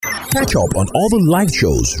Catch up on all the live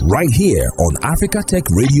shows right here on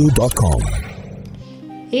africatechradio.com.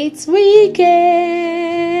 It's weekend.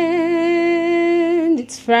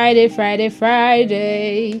 It's Friday.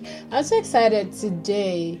 I'm so excited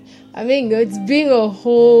today. I mean, it's been a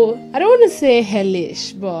whole, I don't want to say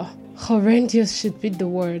hellish, but horrendous should be the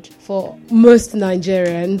word for most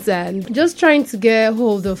Nigerians, and just trying to get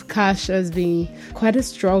hold of cash has been quite a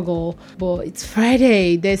struggle. But it's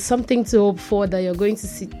Friday. There's something to hope for, that you're going to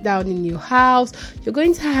sit down in your house, you're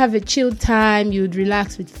going to have a chill time, you'd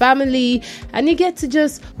relax with family, and you get to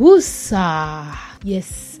just woosah.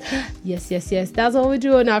 Yes. That's what we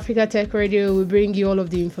do on Africa Tech Radio. We bring you all of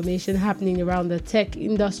the information happening around the tech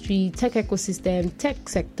industry, tech ecosystem, tech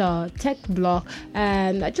sector, tech block,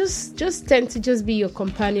 and I just tend to just be your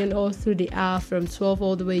companion all through the hour from 12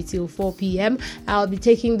 all the way till 4 p.m. I'll be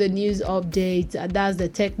taking the news update, that's the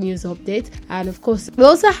tech news update, and of course we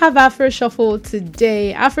also have Afro Shuffle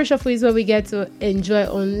today. Afro Shuffle is where we get to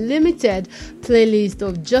enjoy unlimited playlist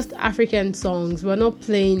of just African songs. We're not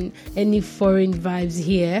playing any foreign vibes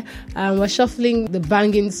here. We're shuffling the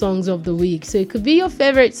banging songs of the week. So it could be your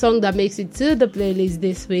favorite song that makes it to the playlist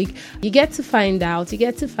this week. You get to find out.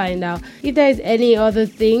 If there is any other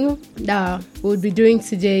thing that we'll be doing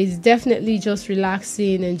today, is definitely just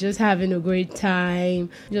relaxing and just having a great time,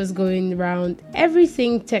 just going around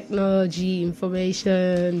everything technology,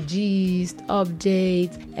 information, gist,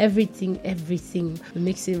 updates, everything. We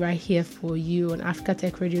mix it right here for you on Africa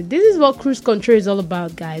Tech Radio. This is what CruiseCntrl is all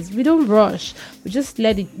about, guys. We don't rush. We just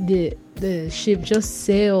let the ship just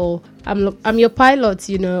sail. I'm your pilot,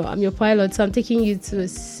 I'm your pilot, so I'm taking you to a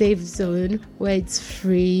safe zone where it's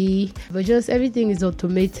free, but just everything is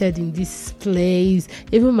automated in this place.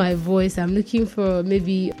 Even my voice, I'm looking for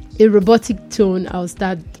maybe a robotic tone I'll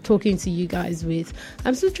start talking to you guys with.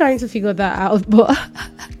 I'm still trying to figure that out, but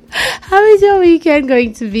how is your weekend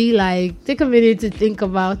going to be like? Take a minute to think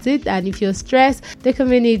about it, and if you're stressed, take a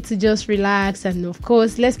minute to just relax. And of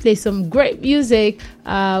course, let's play some great music.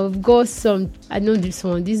 We've got some, I know this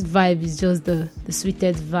vibe is just the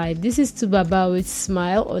sweetest vibe. This is Tubaba with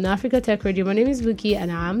Smile on Africa Tech Radio. My name is Bookii,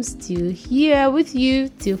 and I'm still here with you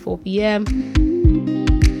till 4 p.m.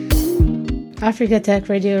 Africa Tech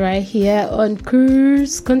Radio right here on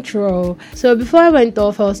CruiseCntrl. So before I went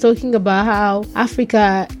off, I was talking about how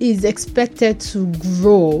Africa is expected to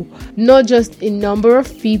grow, not just in number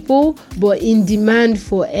of people, but in demand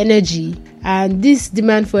for energy. And this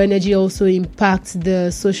demand for energy also impacts the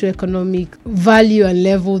socio-economic value and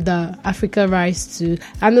level that Africa rises to.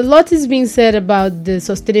 And a lot is being said about the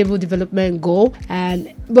Sustainable Development Goal,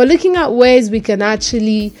 but looking at ways we can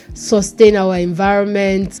actually sustain our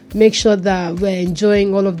environment, make sure that we're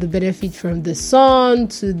enjoying all of the benefit from the sun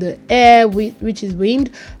to the air, which is wind,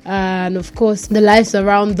 and of course the lives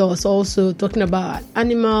around us, also talking about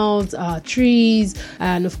animals, trees,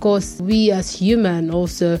 and of course we as human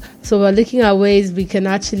also. So we're looking at ways we can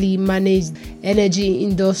actually manage energy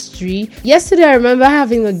industry. Yesterday I remember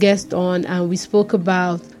having a guest on, and we spoke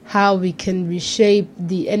about how we can reshape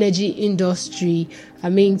the energy industry,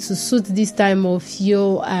 to suit this time of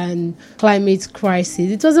fuel and climate crisis.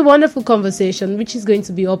 It was a wonderful conversation, which is going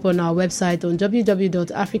to be up on our website on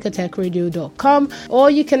www.africatechradio.com, or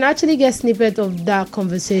you can actually get snippet of that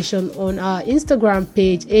conversation on our Instagram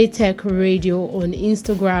page, ATech Radio on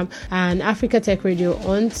Instagram and Africa Tech Radio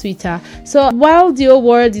on Twitter. So while the whole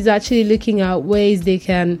world is actually looking at ways they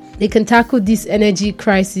can tackle this energy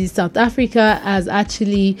crisis, South Africa has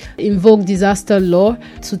actually invoked disaster law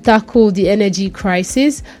to tackle the energy crisis.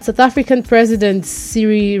 South African President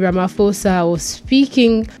Cyril Ramaphosa was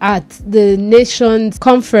speaking at the nation's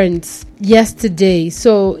conference yesterday.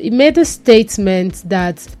 So he made a statement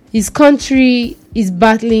that his country is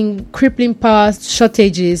battling crippling power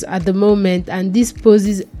shortages at the moment, and this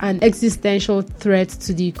poses an existential threat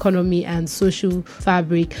to the economy and social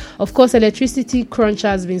fabric. Of course, electricity crunch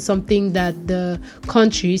has been something that the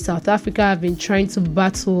country, South Africa, have been trying to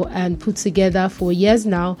battle and put together for years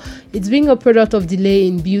now. It's being a product of delay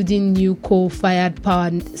in building new coal-fired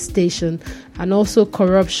power station and also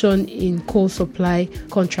corruption in coal supply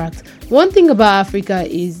contracts. One thing about Africa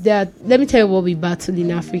is that, let me tell you what we battle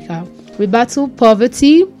in Africa. We battle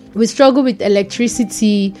poverty, we struggle with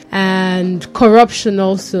electricity and corruption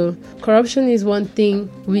also. Corruption is one thing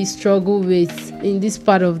we struggle with in this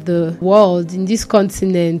part of the world, in this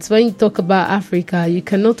continent. When you talk about Africa, you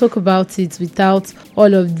cannot talk about it without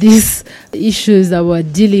all of these issues that we're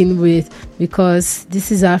dealing with, because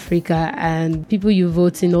this is Africa and people you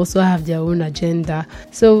vote in also have their own agenda.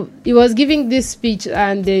 So he was giving this speech,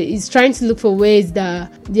 and he's trying to look for ways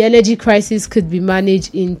that the energy crisis could be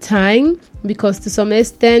managed in time, because to some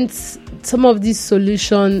extent some of these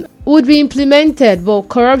solutions would be implemented, but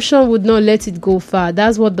corruption would not let it go far.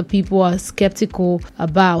 That's what the people are skeptical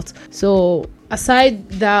about. So aside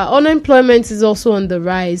that, unemployment is also on the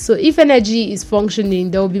rise. So if energy is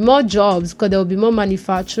functioning, there will be more jobs because there will be more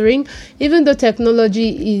manufacturing. Even though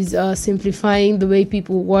technology is simplifying the way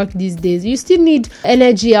people work these days, you still need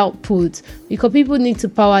energy output because people need to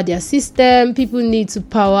power their system. People need to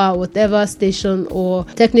power whatever station or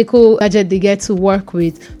technical gadget they get to work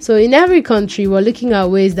with. So in every country, we're looking at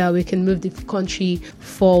ways that we can move the country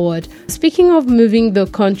forward. Speaking of moving the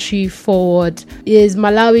country forward, is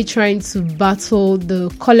Malawi trying to battle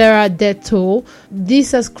the cholera death toll.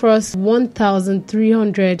 This has crossed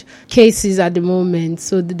 1,300 cases at the moment.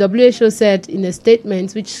 So the WHO said in a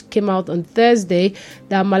statement which came out on Thursday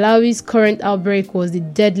that Malawi's current outbreak was the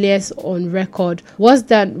deadliest on record. Was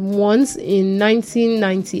that once in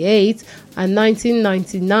 1998 and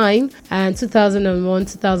 1999 and 2001,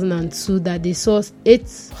 2002 that they saw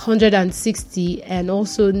 860 and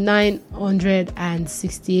also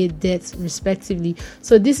 968 deaths respectively.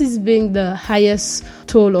 So this is being the highest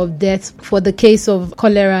toll of death for the case of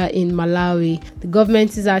cholera in Malawi. The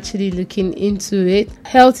government is actually looking into it.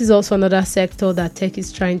 Health is also another sector that tech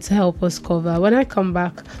is trying to help us cover. When I come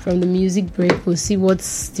back from the music break, we'll see what's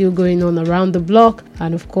still going on around the block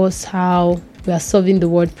and of course how we are solving the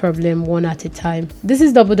world problem one at a time. This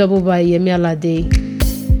is Double Double by Yemi Alade.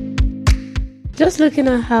 Just looking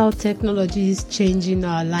at how technology is changing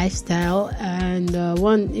our lifestyle and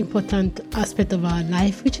one important aspect of our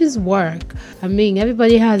life, which is work. I mean,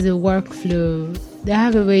 everybody has a workflow. They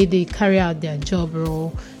have a way they carry out their job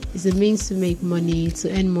role. It's a means to make money,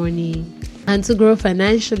 to earn money, and to grow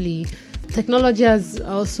financially. Technology has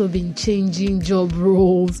also been changing job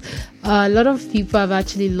roles. A lot of people have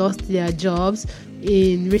actually lost their jobs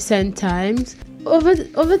in recent times.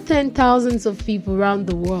 Over 10,000 of people around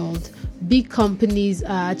the world. Big companies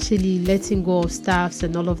are actually letting go of staffs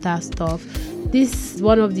and all of that stuff. This is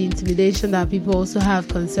one of the intimidation that people also have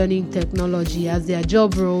concerning technology, as their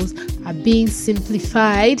job roles are being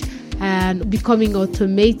simplified and becoming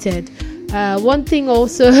automated. One thing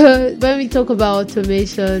also, when we talk about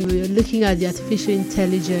automation, we're looking at the artificial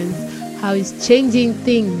intelligence, how it's changing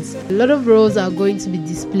things. A lot of roles are going to be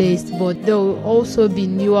displaced, but there will also be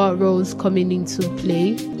newer roles coming into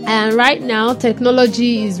play. And right now,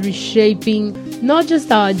 technology is reshaping not just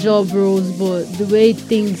our job roles, but the way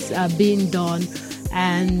things are being done.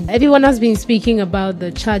 And everyone has been speaking about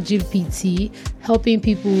the ChatGPT, helping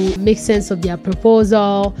people make sense of their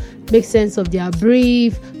proposal, make sense of their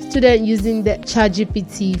brief. Students using the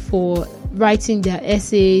ChatGPT for writing their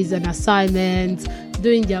essays and assignments,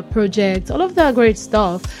 doing their projects, all of that great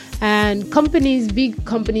stuff. And big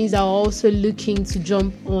companies are also looking to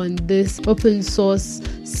jump on this open source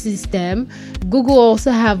system. Google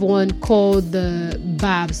also have one called the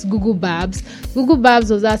Babs, Google Babs. Google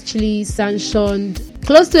Babs was actually sanctioned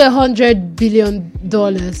close to $100 billion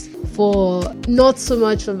for not so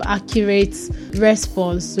much of accurate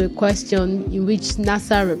response to a question in which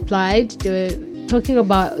NASA replied. They were talking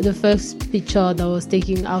about the first picture that was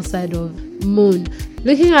taken outside of moon.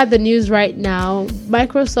 Looking at the news right now,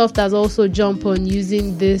 Microsoft has also jumped on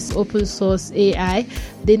using this open source AI.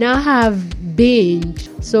 They now have Bing.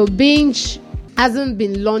 So Bing hasn't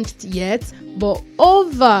been launched yet, but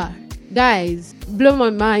guys, blow my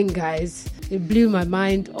mind, guys. It blew my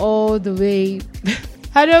mind all the way.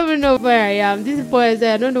 I don't even know where I am. This point,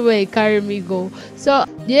 I don't know where it carried me go. So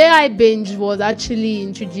the AI binge was actually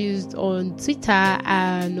introduced on Twitter,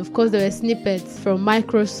 and of course there were snippets from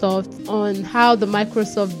Microsoft on how the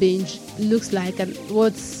Microsoft binge looks like and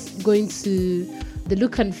what's going to the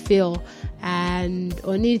look and feel. And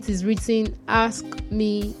on it is written, "Ask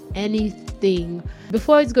me anything."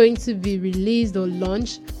 Before it's going to be released or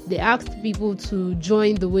launched, they asked people to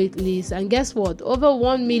join the wait list, and guess what? Over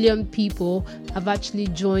 1 million people have actually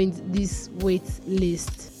joined this wait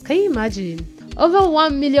list. Can you imagine? Over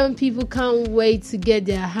 1 million people can't wait to get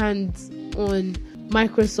their hands on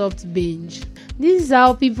Microsoft Binge. This is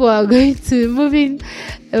how people are going to moving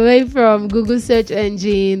away from Google search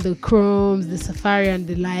engine, the Chromes, the Safari and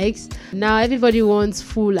the likes. Now everybody wants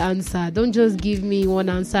full answer. Don't just give me one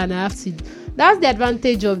answer and I have to. That's the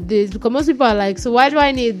advantage of this, because most people are like, so why do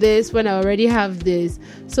I need this when I already have this?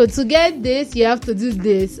 So to get this, you have to do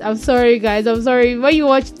this. I'm sorry, guys. I'm sorry. When you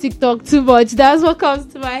watch TikTok too much, that's what comes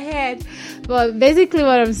to my head. But basically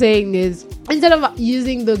what I'm saying is, instead of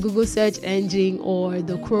using the Google search engine or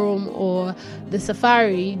the Chrome or the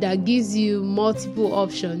Safari that gives you multiple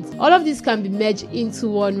options, all of this can be merged into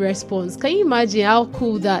one response. Can you imagine how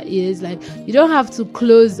cool that is? Like, you don't have to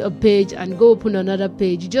close a page and go open another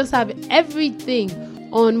page. You just have everything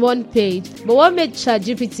on one page. But what made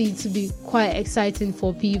ChatGPT to be quite exciting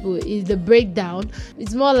for people is the breakdown.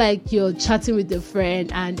 It's more like you're chatting with a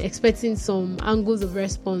friend and expecting some angles of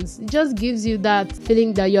response. It just gives you that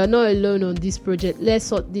feeling that you're not alone on this project. Let's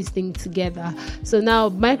sort this thing together. So now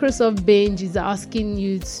Microsoft Binge is asking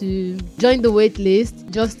you to join the wait list.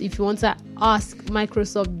 Just if you want to ask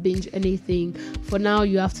Microsoft Binge anything, for now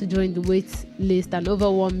you have to join the wait list, and over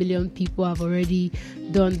 1 million people have already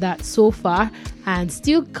done that so far, and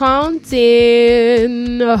still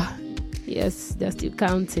counting. Yes, they're still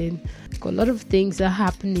counting. A lot of things are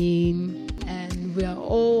happening, and we are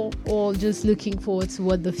all just looking forward to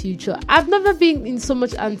what the future. I've never been in so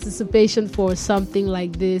much anticipation for something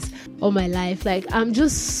like this all my life. Like, I'm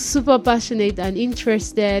just super passionate and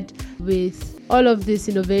interested with all of this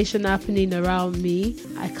innovation happening around me.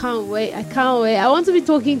 I can't wait. I want to be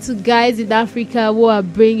talking to guys in Africa who are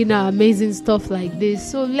bringing out amazing stuff like this.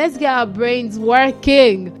 So let's get our brains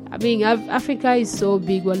working. I mean, Africa is so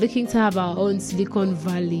big. We're looking to have our own Silicon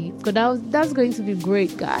Valley. Because that's going to be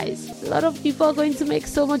great, guys. A lot of people are going to make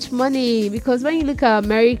so much money, because when you look at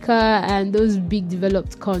America and those big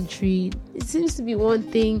developed countries, it seems to be one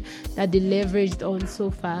thing that they leveraged on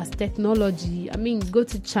so fast: technology. I mean, go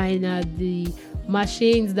to China, the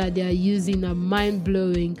machines that they are using are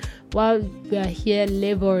mind-blowing, while we are here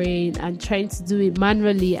laboring and trying to do it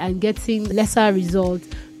manually and getting lesser results.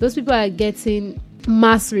 Those people are getting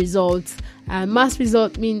mass results, and mass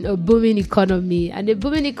results mean a booming economy, and a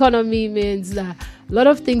booming economy means that a lot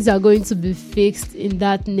of things are going to be fixed in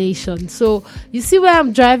that nation. So you see where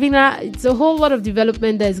I'm driving at? It's a whole lot of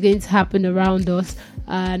development that is going to happen around us,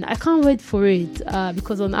 and I can't wait for it,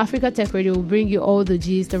 because on Africa Tech Radio we'll bring you all the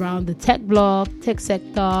gist around the tech block, tech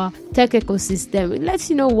sector, tech ecosystem. It lets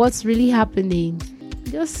you know what's really happening.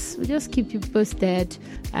 We just keep you posted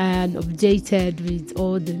and updated with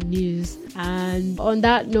all the news. And on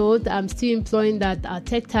that note, I'm still imploring that our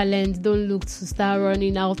tech talents don't look to start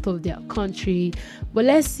running out of their country, but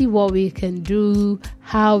let's see what we can do,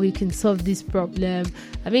 how we can solve this problem.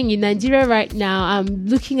 I mean, in Nigeria right now, I'm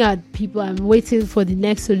looking at people, I'm waiting for the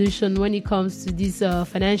next solution when it comes to this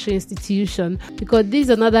financial institution, because this is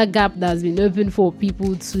another gap that's been open for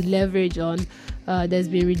people to leverage on. There's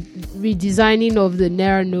been redesigning of the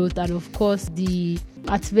Naira note, and of course the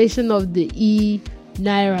activation of the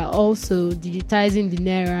Naira, also digitizing the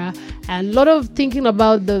Naira, and a lot of thinking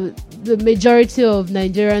about the majority of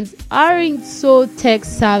Nigerians aren't so tech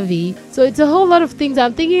savvy. So it's a whole lot of things.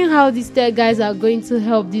 I'm thinking how these tech guys are going to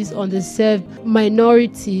help these underserved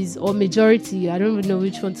minorities or majority. I don't even know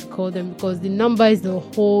which one to call them, because the number is a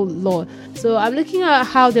whole lot. So I'm looking at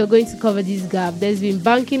how they're going to cover this gap. There's been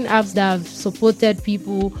banking apps that have supported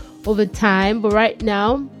people over time, but right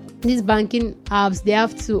now these banking apps, they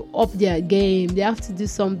have to up their game. They have to do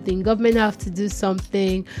something. Government have to do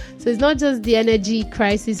something. So it's not just the energy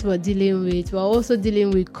crisis we're dealing with. We're also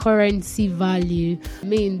dealing with currency value. I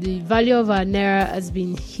mean, the value of our Naira has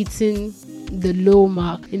been hitting the low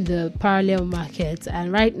mark in the parallel market.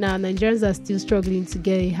 And right now, Nigerians are still struggling to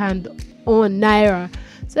get a hand on Naira.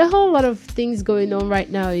 So a whole lot of things going on right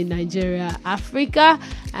now in Nigeria, Africa,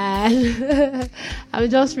 and I'm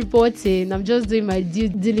just reporting. I'm just doing my due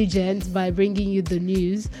diligence by bringing you the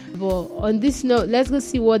news. But on this note, let's go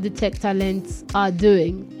see what the tech talents are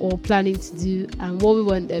doing or planning to do and what we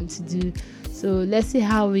want them to do. So let's see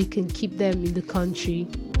how we can keep them in the country.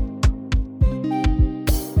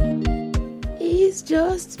 It's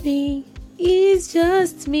just me.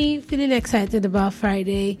 Feeling excited about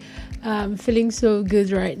Friday. I'm feeling so good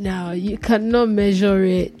right now. You cannot measure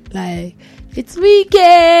it. Like, it's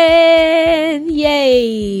weekend,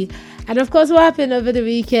 yay! And of course, what happened over the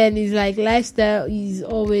weekend is like lifestyle is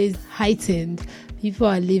always heightened. People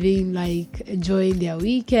are living, like, enjoying their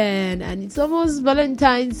weekend, and it's almost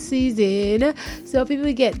Valentine's season, so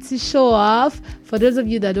people get to show off. For those of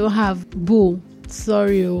you that don't have boo,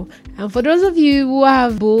 sorry, and for those of you who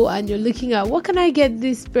have boo and you're looking at what can I get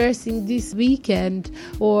this person this weekend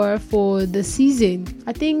or for the season,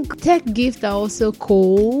 I think tech gifts are also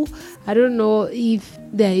cool. I don't know if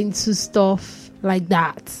they're into stuff like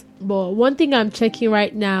that, but one thing I'm checking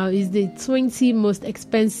right now is the 20 most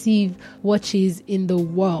expensive watches in the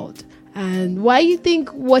world. And why you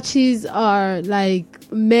think watches are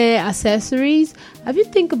like mere accessories? Have you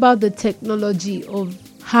think about the technology of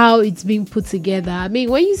how it's being put together? I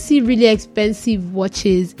mean, when you see really expensive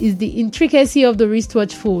watches, is the intricacy of the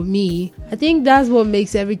wristwatch for me. I think that's what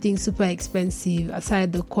makes everything super expensive,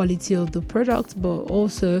 aside the quality of the product. But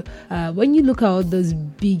also, when you look at all those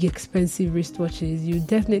big expensive wristwatches, you'll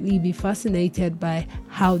definitely be fascinated by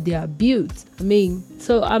how they are built. I mean,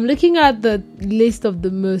 so I'm looking at the list of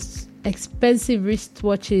the most expensive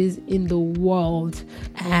wristwatches in the world.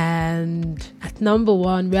 And at number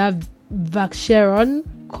 1, we have Vacheron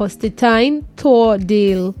Constantin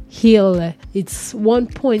Tordale Hill. It's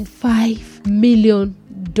 $1.5 million.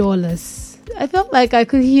 I felt like I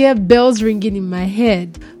could hear bells ringing in my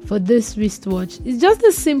head for this wristwatch. It's just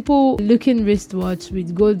a simple looking wristwatch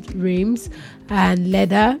with gold rims and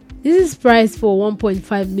leather. This is priced for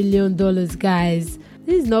 $1.5 million, guys.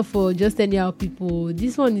 This is not for just anyhow people.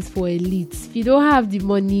 This one is for elites. If you don't have the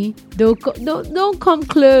money, don't come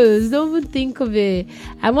close. Don't even think of it.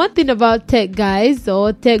 And one thing about tech guys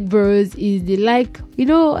or tech bros is they like,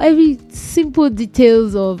 every simple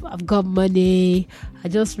details of I've got money, I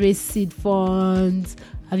just raised seed funds.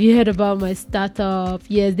 Have you heard about my startup?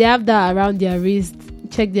 Yes, they have that around their wrist.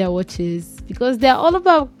 Check their watches because they're all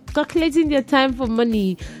about calculating their time for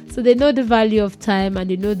money. So they know the value of time and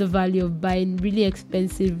they know the value of buying really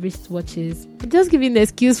expensive wristwatches. Just giving an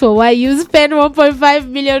excuse for why you spend $1.5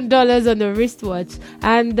 million on a wristwatch.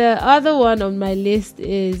 And the other one on my list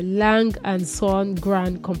is Lang & Son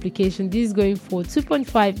Grand Complication. This is going for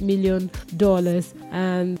 $2.5 million.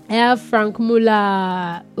 And I have Frank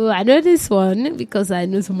Muller. Oh, I know this one because I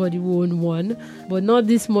know somebody who owned one, but not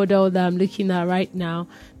this model that I'm looking at right now.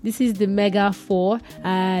 This is the Mega 4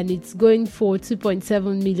 and it's going for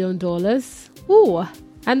 $2.7 million. Ooh.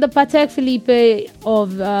 And the Patek Philippe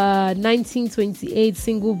of 1928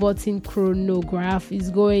 single button chronograph is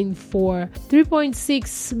going for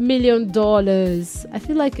 $3.6 million. I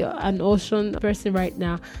feel like an auction person right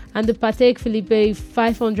now. And the Patek Philippe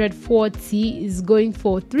 540 is going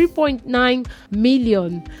for $3.9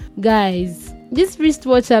 million. Guys, these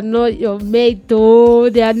wristwatches are not your mate though.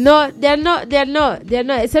 They're not,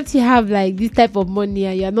 except you have like this type of money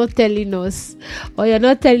and you're not telling us, or you're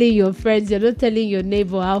not telling your friends, you're not telling your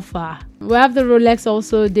neighbor how far. We have the Rolex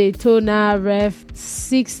also, Daytona Ref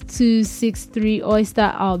 6263 Oyster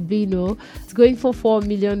Albino. It's going for $4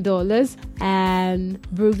 million. And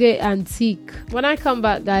Bookii Antique. When I come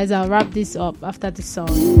back, guys, I'll wrap this up after the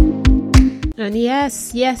song. And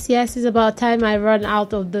yes, it's about time I run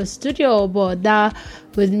out of the studio, but that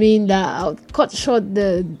would mean that I'll cut short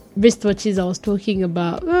the wristwatches I was talking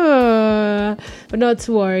about. But not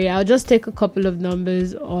to worry, I'll just take a couple of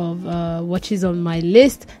numbers of watches on my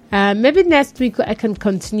list. Maybe next week I can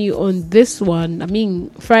continue on this one. I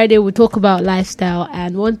mean, Friday we'll talk about lifestyle,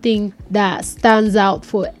 and one thing that stands out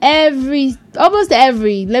for almost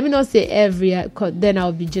every, let me not say every, then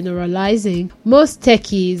I'll be generalizing. Most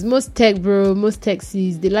techies, most tech bro, most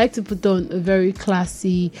techies, they like to put on a very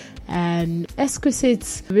classy and exquisite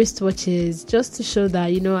wristwatches just to show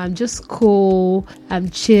that, I'm just cool, I'm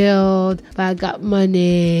chilled, but I got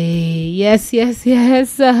money. Yes. So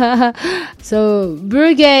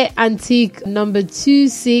Bookii Antique number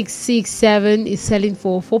 2667 is selling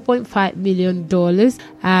for $4.5 million.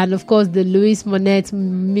 And of course, the Louis Monet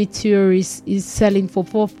Meteorist is selling for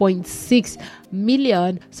 $4.6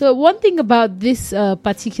 million. So one thing about this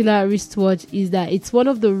particular wristwatch is that it's one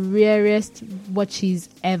of the rarest watches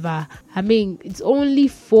ever. I mean, it's only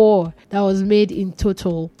 4 that was made in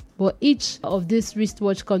total. But each of this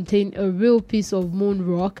wristwatch contain a real piece of moon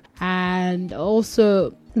rock, and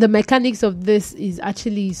also the mechanics of this is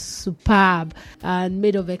actually superb and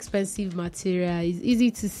made of expensive material. It's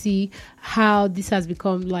easy to see how this has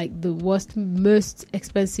become like the most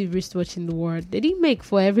expensive wristwatch in the world. They didn't make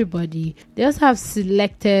for everybody. They just have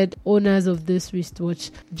selected owners of this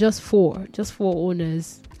wristwatch, just four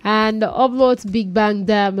owners. And the Oblot Big Bang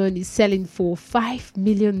Diamond is selling for $5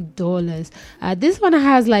 million. This one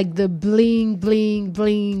has like the bling.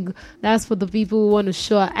 That's for the people who want to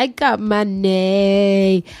show I got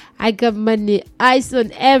money, eyes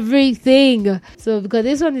on everything. So because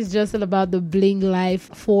this one is just all about the bling life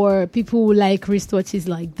for people who like wristwatches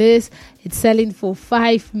like this, it's selling for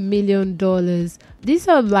 $5 million. These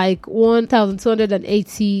are like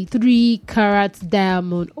 1,283 carat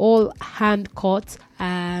diamond, all hand cut,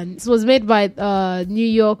 and it was made by New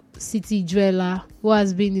York City jeweler who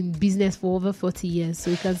has been in business for over 40 years.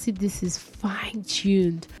 So you can see this is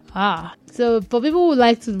fine-tuned. So for people who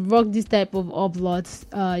like to rock this type of oblots,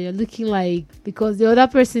 you're looking like, because the other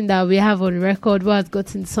person that we have on record who has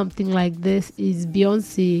gotten something like this is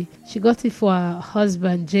Beyonce. She got it for her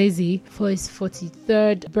husband Jay-Z for his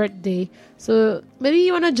 43rd birthday. So maybe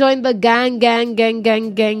you want to join the gang.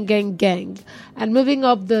 And moving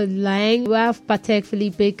up the line, we have Patek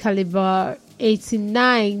Philippe Caliber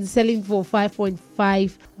 89 selling for $5.5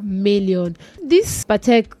 1.5 million. This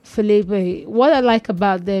Patek Philippe, what I like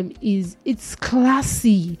about them is it's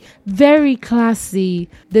classy, very classy.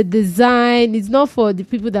 The design is not for the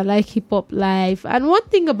people that like hip-hop life. And one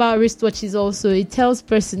thing about wristwatches also, it tells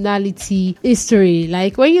personality history.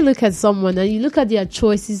 Like when you look at someone and you look at their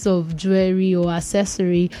choices of jewelry or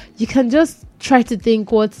accessory, you can just try to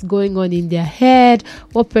think what's going on in their head,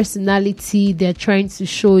 what personality they're trying to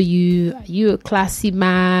show you. Are you a classy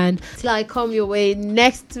man? Till I come your way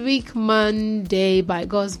next week, Monday, by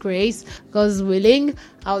God's grace, God's willing.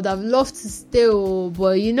 I would have loved to stay,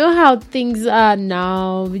 but you know how things are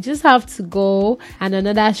now. We just have to go, and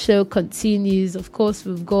another show continues. Of course,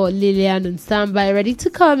 we've got Lillian on standby, ready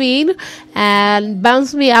to come in and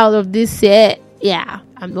bounce me out of this set. Yeah,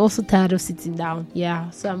 I'm also tired of sitting down. Yeah,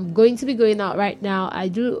 so I'm going to be going out right now. I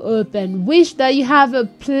do hope and wish that you have a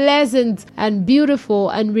pleasant and beautiful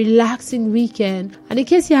and relaxing weekend. And in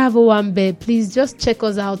case you have a one bed, please just check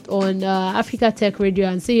us out on Africa Tech Radio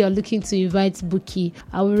and say you're looking to invite Bookii.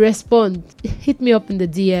 I will respond. Hit me up in the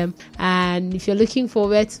DM. And if you're looking for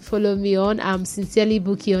where to follow me on, I'm Sincerely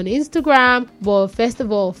Bookii on Instagram. But first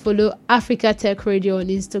of all, follow Africa Tech Radio on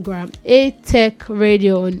Instagram, A Tech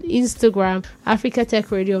Radio on Instagram, Africa Tech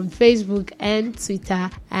Radio on Facebook and Twitter.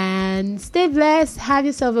 And stay blessed. Have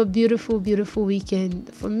yourself a beautiful, beautiful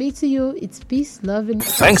weekend. From me to you, it's peace, love, and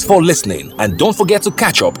Thanks for listening, and don't forget to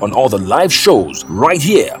catch up on all the live shows right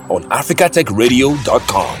here on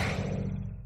africatechradio.com.